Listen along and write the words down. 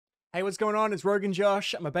Hey, what's going on? It's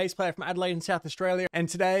Roguenjosh. I'm a bass player from Adelaide in South Australia, and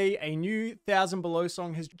today a new 1000 Below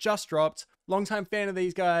song has just dropped. Longtime fan of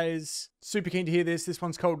these guys. Super keen to hear this. This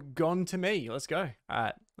one's called Gone to Me. Let's go. All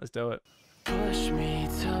right, let's do it. Push me,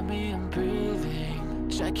 tell me I'm breathing.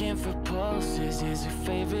 Checking for pulses is your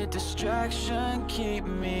favorite distraction. Keep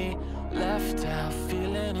me left out,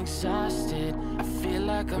 feeling exhausted. I feel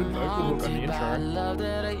like I'm haunted by love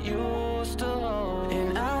that I used to hold.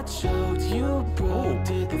 And I choked, you broke,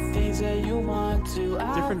 did the things that you want to.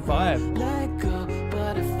 Different vibe. Let go,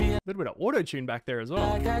 but I feel a little bit of auto-tune back there as well.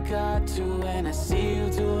 like I got to, and I see you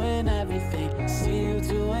doing everything. See you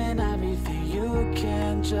doing everything you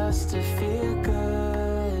can just to feel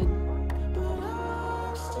good. But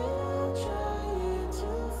I'm still trying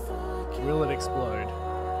to forget. Will it explode?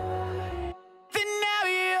 Then now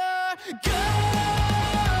you're gone.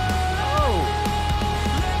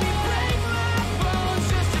 Let me break my bones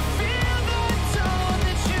just to feel the tone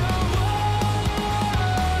that you want.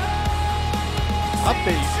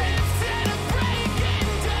 Upbeat.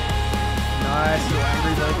 Nice, little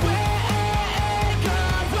angry vocal.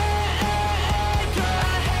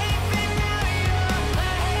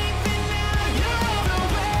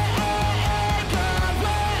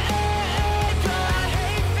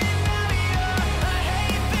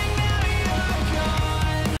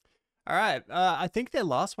 Alright, I think their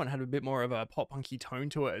last one had a bit more of a pop-punky tone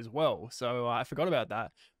to it as well, so I forgot about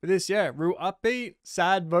that. But this, yeah, real upbeat,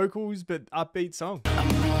 sad vocals, but upbeat song. I'm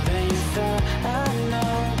more than you thought I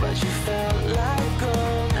know, but you felt like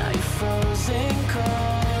gold. Now you're frozen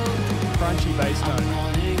cold. Crunchy bass I'm tone.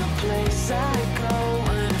 wanting a place I go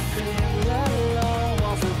when I feel alone.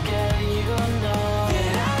 Won't forget you know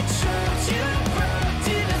that I chose you, broke,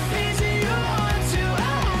 did the things that you want to.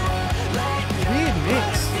 I like Weird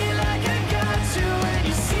mix. feel like I got to when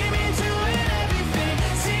you see me doing everything.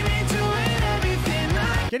 See me doing everything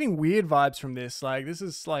like Getting weird vibes from this. Like, this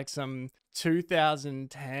is like some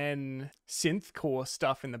 2010 synthcore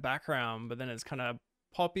stuff in the background, but then it's kind of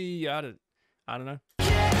poppy. I don't know.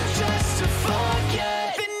 just to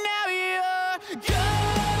forget. But now you're gone.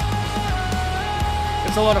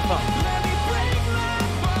 It's a lot of fun. Let me break my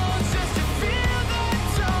bones just to feel the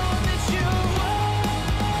tone that you want.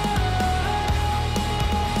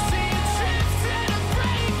 See you drifting and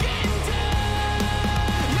breaking down.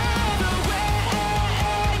 You're the way,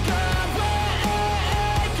 girl,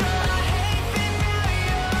 I hate that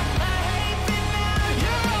now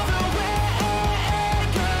you're the way,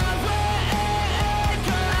 girl,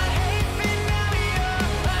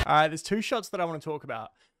 All right, there's two shots that I want to talk about.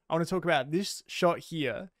 I want to talk about this shot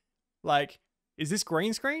here. Like, is this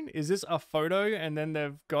green screen? Is this a photo and then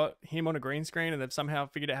they've got him on a green screen and they've somehow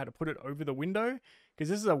figured out how to put it over the window? Because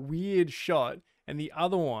this is a weird shot. And the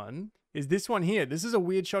other one is this one here. This is a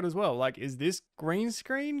weird shot as well. Like, is this green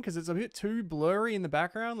screen? Because it's a bit too blurry in the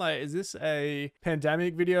background. Like, is this a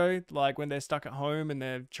pandemic video? Like when they're stuck at home and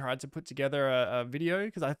they've tried to put together a video?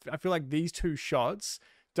 Because I feel like these two shots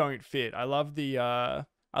don't fit. I love the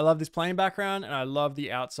I love this plain background and I love the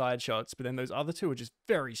outside shots, but then those other two are just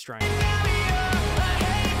very strange.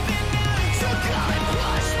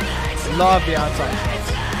 Love the outside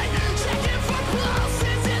shots.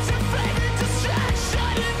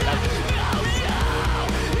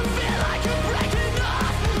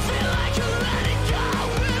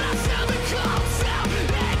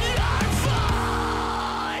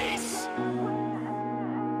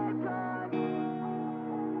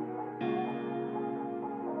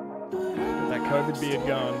 That COVID beard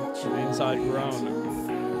going, the inside grown.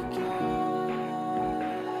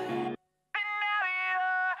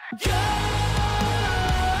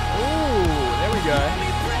 Ooh, there we go.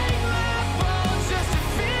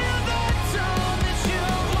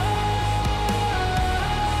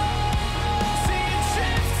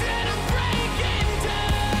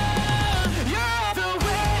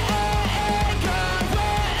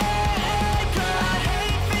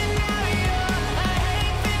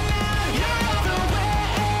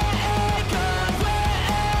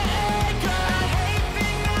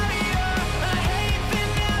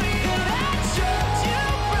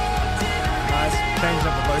 Changing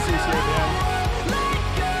up the vocals here at the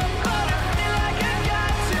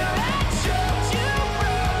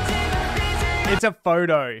end. It's a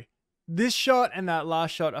photo. This shot and that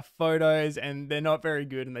last shot are photos and they're not very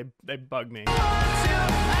good and they bug me.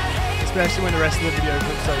 Especially when the rest of the video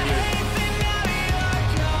looks so good.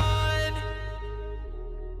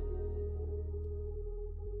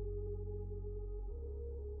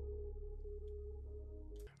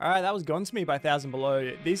 All right, that was Gone to Me by 1000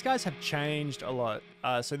 Below. These guys have changed a lot.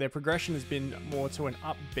 So their progression has been more to an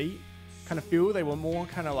upbeat kind of feel. They were more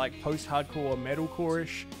kind of like post-hardcore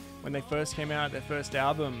metalcore-ish when they first came out. Their first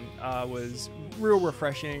album was real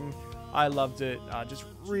refreshing. I loved it. Just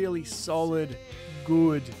really solid,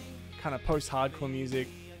 good kind of post-hardcore music.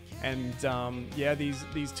 And yeah,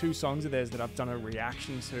 these 2 songs of theirs that I've done a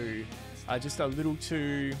reaction to are just a little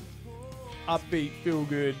too upbeat, feel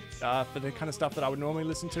good for the kind of stuff that I would normally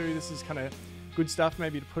listen to. This is kind of good stuff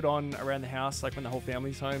maybe to put on around the house, like when the whole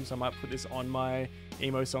family's home. So I might put this on my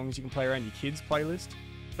emo songs you can play around your kids playlist.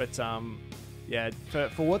 But yeah,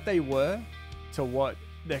 for what they were to what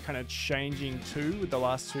they're kind of changing to with the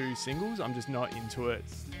last 2 singles, I'm just not into it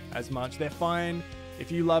as much. They're fine.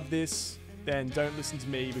 If you love this, then don't listen to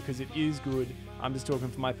me because it is good. I'm just talking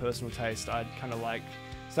for my personal taste. I'd kind of like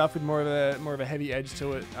stuff with more of a heavy edge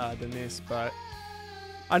to it than this. But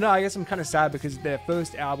I know, I guess I'm kind of sad because their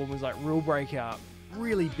first album was like real breakout,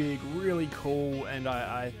 really big, really cool, and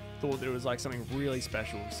I thought that it was like something really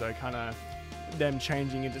special. So kind of them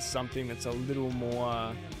changing into something that's a little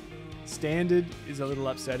more standard is a little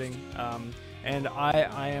upsetting. And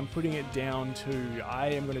I am putting it down to, I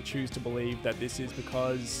am going to choose to believe that this is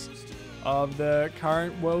because of the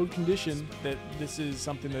current world condition, that this is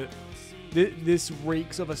something that this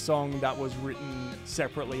reeks of a song that was written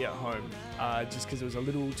separately at home, just because it was a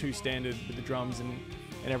little too standard with the drums and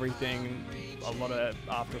everything, a lot of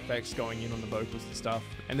After Effects going in on the vocals and stuff,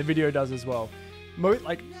 and the video does as well.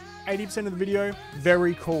 Like 80% of the video,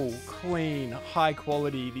 very cool, clean, high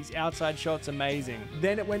quality. These outside shots, amazing.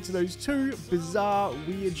 Then it went to those 2 bizarre,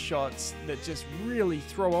 weird shots that just really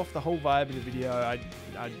throw off the whole vibe of the video.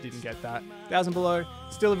 I didn't get that. 1000 Below,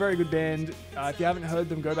 still a very good band. If you haven't heard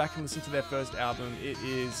them, go back and listen to their first album. It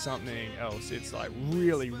is something else. It's like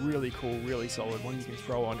really, really cool, really solid. One you can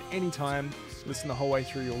throw on anytime. Listen the whole way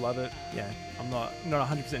through, you'll love it. Yeah, I'm not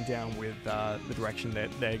 100% down with the direction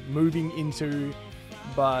that they're moving into,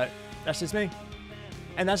 but that's just me.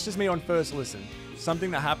 And that's just me on first listen.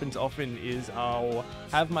 Something that happens often is I'll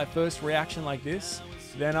have my first reaction like this,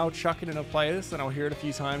 then I'll chuck it in a playlist and I'll hear it a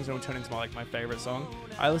few times and it'll turn into my favorite song.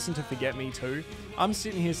 I listen to Forget Me too. I'm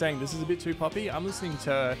sitting here saying this is a bit too poppy. I'm listening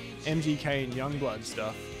to MGK and Youngblood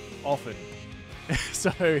stuff often.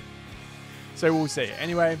 so we'll see.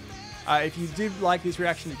 Anyway, if you did like this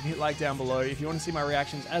reaction, you can hit like down below. If you want to see my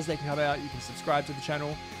reactions as they come out, you can subscribe to the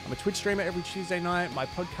channel. I'm a Twitch streamer every Tuesday night. My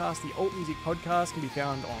podcast, the Alt Music Podcast, can be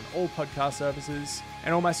found on all podcast services.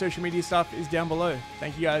 And all my social media stuff is down below.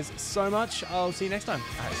 Thank you guys so much. I'll see you next time.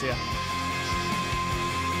 All right, see ya.